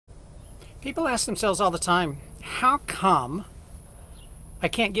People ask themselves all the time, how come I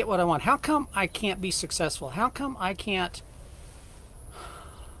can't get what I want? How come I can't be successful? How come I can't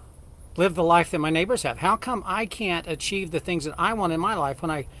live the life that my neighbors have? How come I can't achieve the things that I want in my life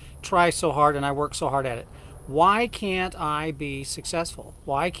when I try so hard and I work so hard at it? Why can't I be successful?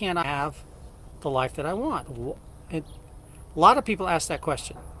 Why can't I have the life that I want? A lot of people ask that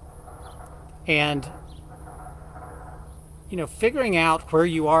question. And figuring out where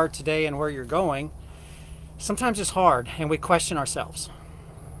you are today and where you're going, sometimes it's hard and we question ourselves.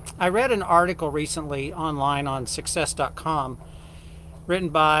 I read an article recently online on success.com written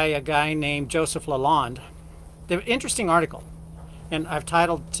by a guy named Joseph Lalonde. The interesting article, and I've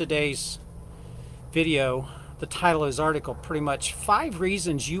titled today's video, the title of his article, pretty much 5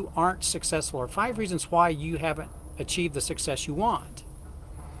 reasons you aren't successful, or 5 reasons why you haven't achieved the success you want.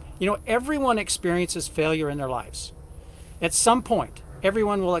 Everyone experiences failure in their lives. At some point,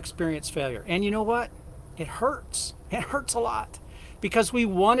 everyone will experience failure. And you know what? It hurts. It hurts a lot because we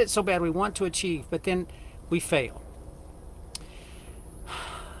want it so bad. We want to achieve, but then we fail.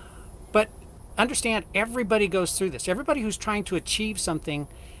 But understand, everybody goes through this. Everybody who's trying to achieve something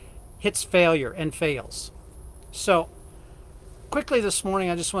hits failure and fails. So quickly this morning,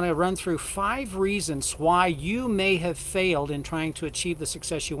 I just want to run through 5 reasons why you may have failed in trying to achieve the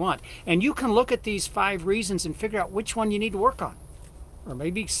success you want. And you can look at these 5 reasons and figure out which one you need to work on, or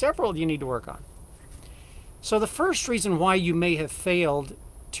maybe several you need to work on. So the first reason why you may have failed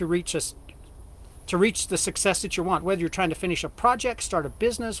to reach the success that you want, whether you're trying to finish a project, start a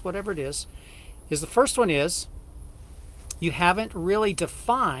business, whatever it is the first one is you haven't really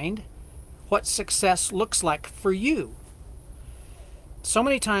defined what success looks like for you. So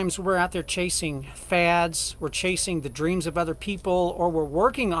many times we're out there chasing fads, we're chasing the dreams of other people, or we're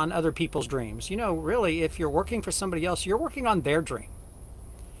working on other people's dreams. Really, if you're working for somebody else, you're working on their dream.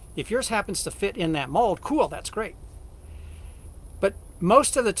 If yours happens to fit in that mold, cool, that's great. But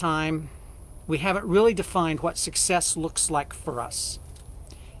most of the time, we haven't really defined what success looks like for us.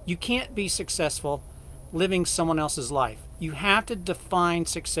 You can't be successful living someone else's life. You have to define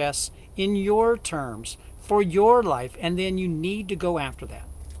success in your terms, for your life, and then you need to go after that.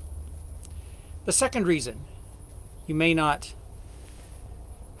 The second reason you may not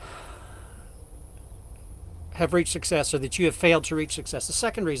have reached success, or that you have failed to reach success, the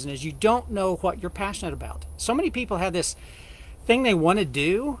second reason is you don't know what you're passionate about. So many people have this thing they want to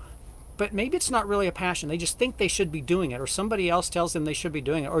do, but maybe it's not really a passion. They just think they should be doing it, or somebody else tells them they should be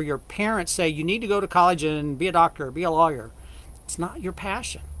doing it, or your parents say you need to go to college and be a doctor, be a lawyer. It's not your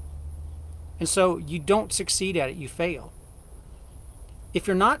passion. And so you don't succeed at it, you fail. If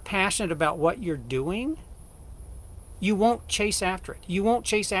you're not passionate about what you're doing, you won't chase after it. You won't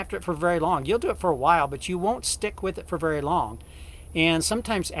chase after it for very long. You'll do it for a while, but you won't stick with it for very long. And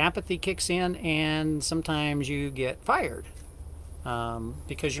sometimes apathy kicks in, and sometimes you get fired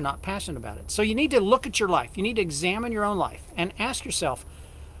because you're not passionate about it. So you need to look at your life. You need to examine your own life and ask yourself,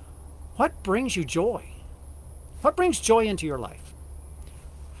 what brings you joy? What brings joy into your life?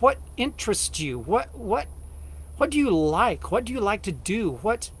 What interests you? What do you like? What do you like to do?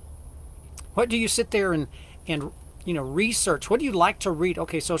 What do you sit there and research? What do you like to read?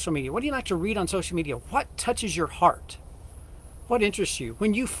 Okay, social media. What do you like to read on social media? What touches your heart? What interests you?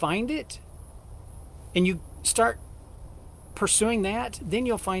 When you find it and you start pursuing that, then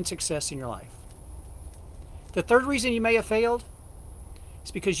you'll find success in your life. The third reason you may have failed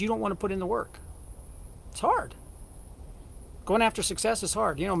is because you don't want to put in the work. It's hard. Going after success is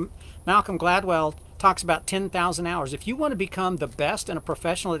hard. Malcolm Gladwell talks about 10,000 hours. If you want to become the best and a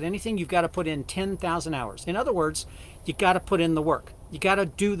professional at anything, you've got to put in 10,000 hours. In other words, you got to put in the work. You got to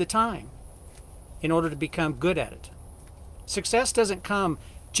do the time in order to become good at it. Success doesn't come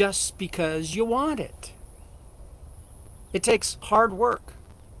just because you want it. It takes hard work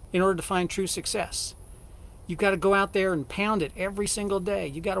in order to find true success. You've got to go out there and pound it every single day.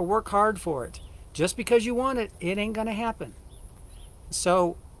 You've got to work hard for it. Just because you want it, it ain't going to happen.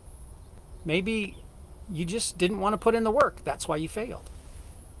 So maybe you just didn't want to put in the work. That's why you failed.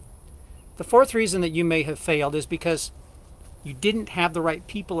 The fourth reason that you may have failed is because you didn't have the right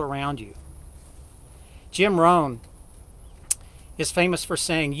people around you. Jim Rohn is famous for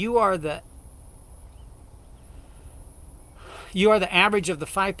saying, you are the average of the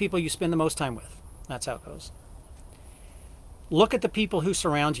 5 people you spend the most time with. That's how it goes. Look at the people who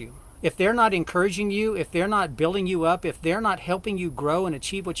surround you. If they're not encouraging you, if they're not building you up, if they're not helping you grow and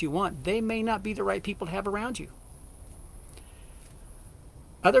achieve what you want, they may not be the right people to have around you.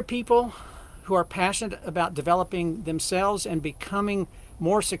 Other people who are passionate about developing themselves and becoming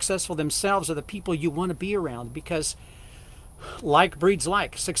more successful themselves are the people you want to be around, because Like breeds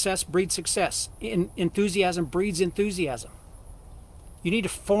like. Success breeds success. Enthusiasm breeds enthusiasm. You need to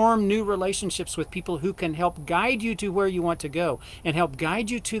form new relationships with people who can help guide you to where you want to go and help guide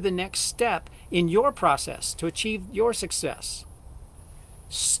you to the next step in your process to achieve your success.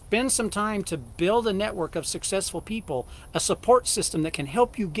 Spend some time to build a network of successful people, a support system that can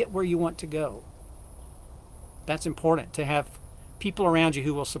help you get where you want to go. That's important, to have people around you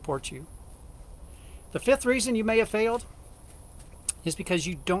who will support you. The fifth reason you may have failed is because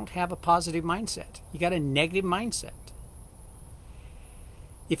you don't have a positive mindset. You got a negative mindset.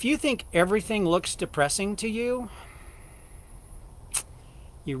 If you think everything looks depressing to you,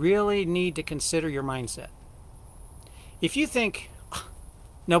 you really need to consider your mindset. If you think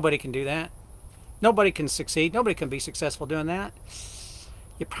nobody can do that, nobody can succeed, nobody can be successful doing that,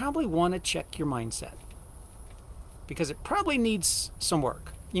 you probably want to check your mindset, because it probably needs some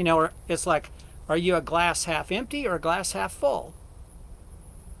work. You know, it's like, are you a glass half empty or a glass half full?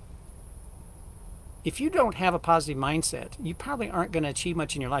 If you don't have a positive mindset, you probably aren't going to achieve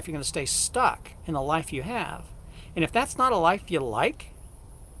much in your life. You're going to stay stuck in the life you have. And if that's not a life you like,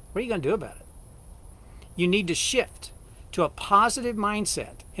 what are you going to do about it? You need to shift to a positive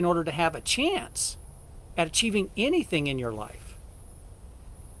mindset in order to have a chance at achieving anything in your life.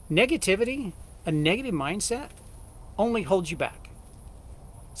 Negativity, a negative mindset, only holds you back.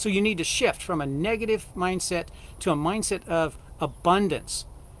 So you need to shift from a negative mindset to a mindset of abundance,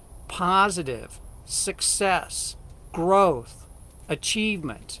 positive, success, growth,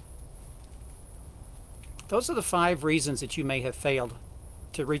 achievement. Those are the 5 reasons that you may have failed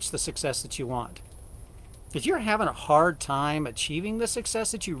to reach the success that you want. If you're having a hard time achieving the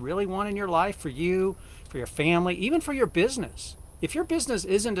success that you really want in your life, for you, for your family, even for your business, if your business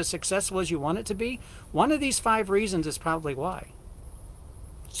isn't as successful as you want it to be, one of these 5 reasons is probably why.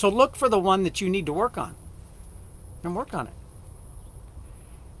 So look for the one that you need to work on and work on it.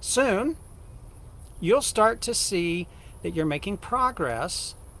 Soon, you'll start to see that you're making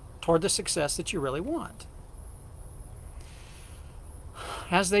progress toward the success that you really want.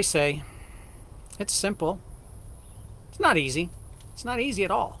 As they say, it's simple. It's not easy. It's not easy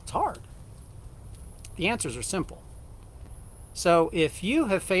at all. It's hard. The answers are simple. So if you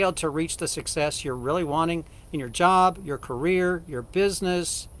have failed to reach the success you're really wanting in your job, your career, your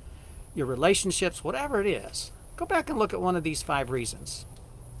business, your relationships, whatever it is, go back and look at one of these 5 reasons.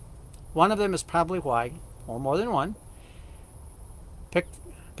 One of them is probably why, or more than one.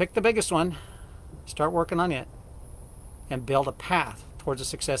 Pick the biggest one, start working on it, and build a path towards the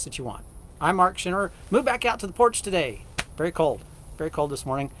success that you want. I'm Mark Schinnerer. Move back out to the porch today. Very cold this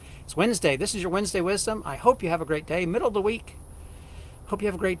morning. It's Wednesday. This is your Wednesday Wisdom. I hope you have a great day. Middle of the week. Hope you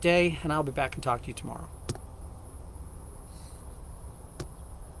have a great day, and I'll be back and talk to you tomorrow.